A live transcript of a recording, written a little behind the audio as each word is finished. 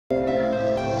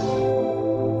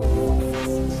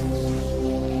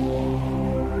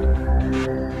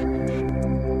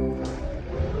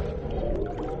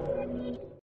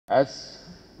As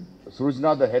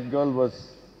Srujna, the head girl,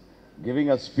 was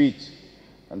giving a speech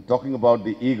and talking about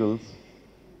the Eagles,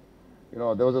 you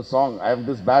know, there was a song. I have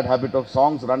this bad habit of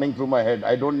songs running through my head.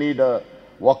 I don't need a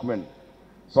Walkman.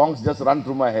 Songs just run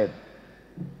through my head.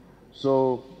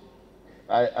 So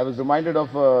I was reminded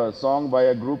of a song by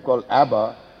a group called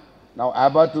ABBA. Now,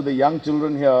 ABBA to the young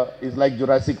children here is like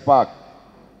Jurassic Park.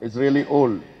 It's really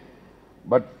old.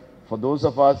 But for those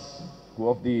of us who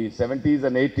of the 70s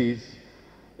and 80s,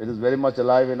 it is very much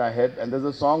alive in our head. And there's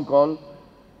a song called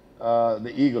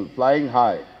The Eagle, Flying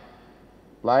High.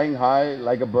 Flying high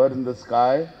like a bird in the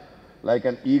sky, like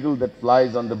an eagle that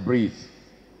flies on the breeze.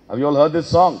 Have you all heard this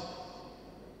song?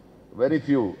 Very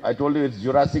few. I told you it's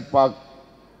Jurassic Park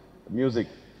music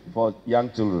for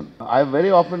young children. I very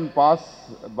often pass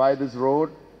by this road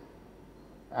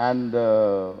and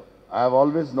I have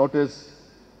always noticed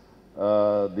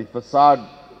the facade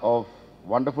of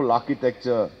wonderful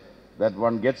architecture that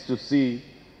one gets to see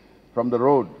from the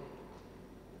road.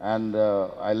 And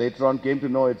I later on came to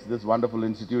know it's this wonderful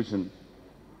institution.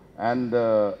 And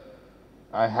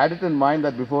I had it in mind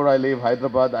that before I leave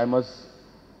Hyderabad, I must,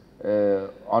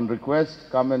 on request,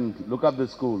 come and look up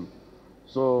this school.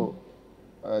 So,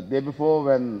 day before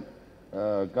when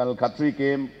Colonel Khatri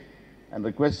came and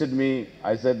requested me,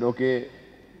 I said, okay,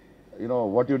 you know,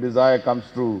 what you desire comes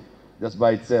true just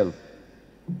by itself.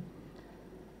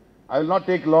 I will not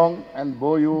take long and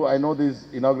bore you. I know these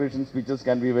inauguration speeches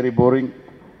can be very boring.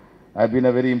 I've been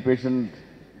a very impatient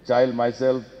child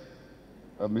myself,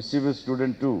 a mischievous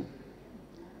student too.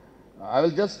 I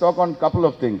will just talk on a couple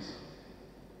of things.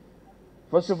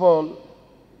 First of all,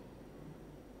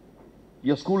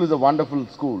 your school is a wonderful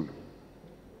school.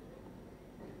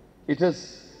 It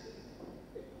has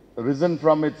risen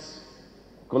from its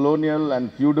colonial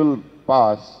and feudal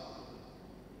past,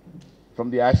 from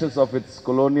the ashes of its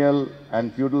colonial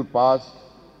and feudal past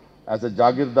as a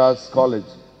Jagirdars college.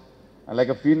 And like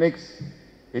a phoenix,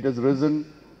 it has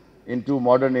risen into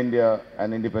modern India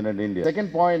and independent India.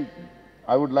 Second point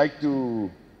I would like to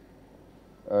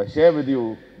share with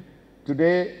you,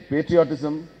 today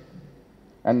patriotism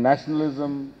and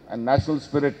nationalism and national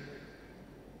spirit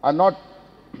are not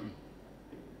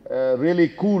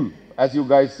really cool, as you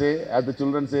guys say, as the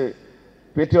children say.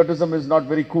 Patriotism is not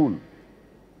very cool.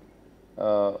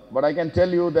 But I can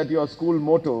tell you that your school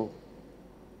motto,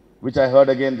 which I heard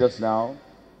again just now,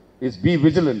 is be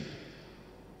vigilant,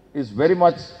 is very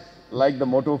much like the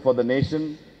motto for the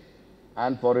nation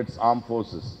and for its armed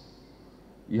forces.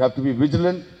 You have to be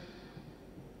vigilant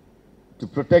to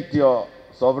protect your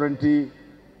sovereignty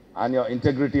and your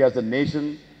integrity as a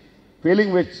nation,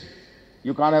 failing which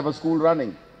you can't have a school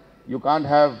running, you can't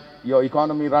have your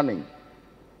economy running.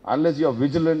 Unless you are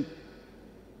vigilant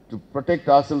to protect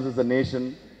ourselves as a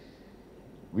nation,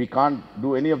 we can't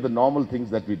do any of the normal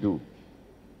things that we do.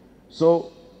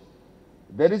 So,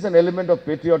 there is an element of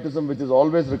patriotism which is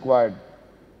always required.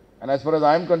 And as far as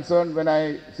I am concerned, when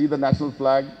I see the national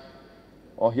flag,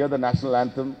 or hear the national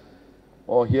anthem,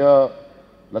 or hear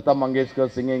Lata Mangeshkar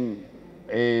singing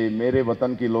a Mere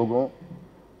Watan Ki Logo,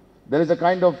 there is a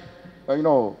kind of,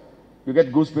 you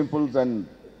get goose pimples and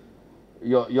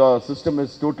your system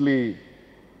is totally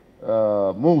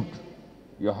moved.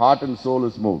 Your heart and soul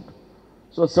is moved.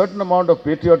 So a certain amount of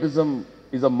patriotism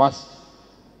is a must.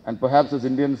 And perhaps as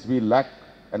Indians, we lack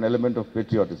an element of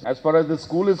patriotism. As far as the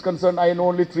school is concerned, I know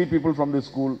only 3 people from this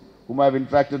school whom I have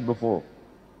interacted before.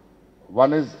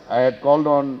 One is, I had called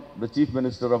on the Chief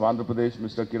Minister of Andhra Pradesh,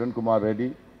 Mr. Kiran Kumar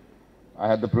Reddy. I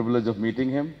had the privilege of meeting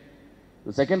him.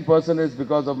 The second person is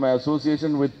because of my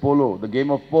association with polo, the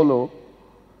game of polo.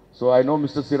 So I know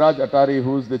Mr. Siraj Attari,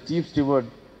 who is the Chief Steward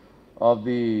of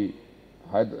the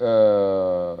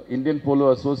Indian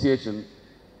Polo Association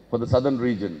for the southern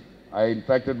region. I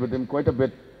interacted with him quite a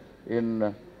bit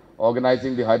in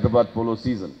organizing the Hyderabad polo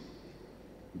season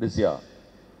this year,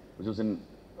 which was in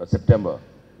September.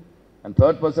 And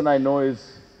third person I know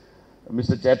is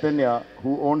Mr. Chaitanya,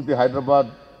 who owns the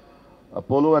Hyderabad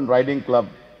Polo and Riding Club,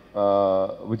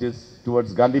 which is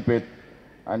towards Gandhipet,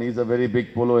 and he's a very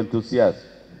big polo enthusiast.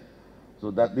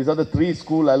 So these are the 3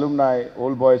 school alumni,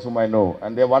 old boys whom I know,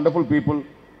 and they're wonderful people,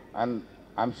 and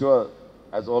I'm sure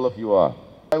as all of you are.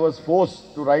 I was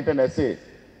forced to write an essay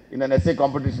in an essay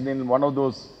competition in one of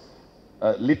those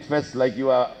lit fests like you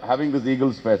are having this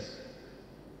Eagles Fest.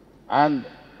 And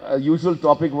a usual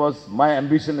topic was my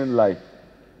ambition in life.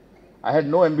 I had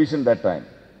no ambition that time,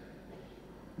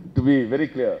 to be very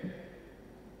clear.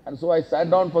 And so I sat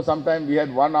down for some time. We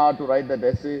had 1 hour to write that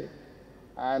essay.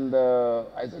 And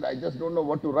I said, I just don't know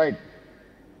what to write.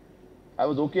 I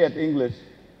was okay at English.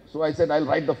 So I said, I'll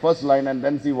write the first line and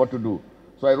then see what to do.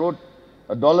 So I wrote,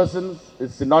 adolescence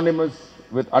is synonymous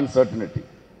with uncertainty.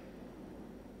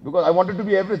 Because I wanted to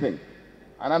be everything.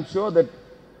 And I'm sure that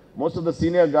most of the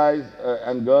senior guys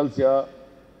and girls here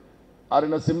are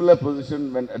in a similar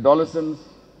position when adolescence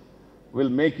will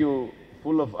make you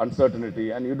full of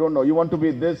uncertainty and you don't know. You want to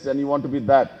be this and you want to be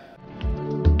that.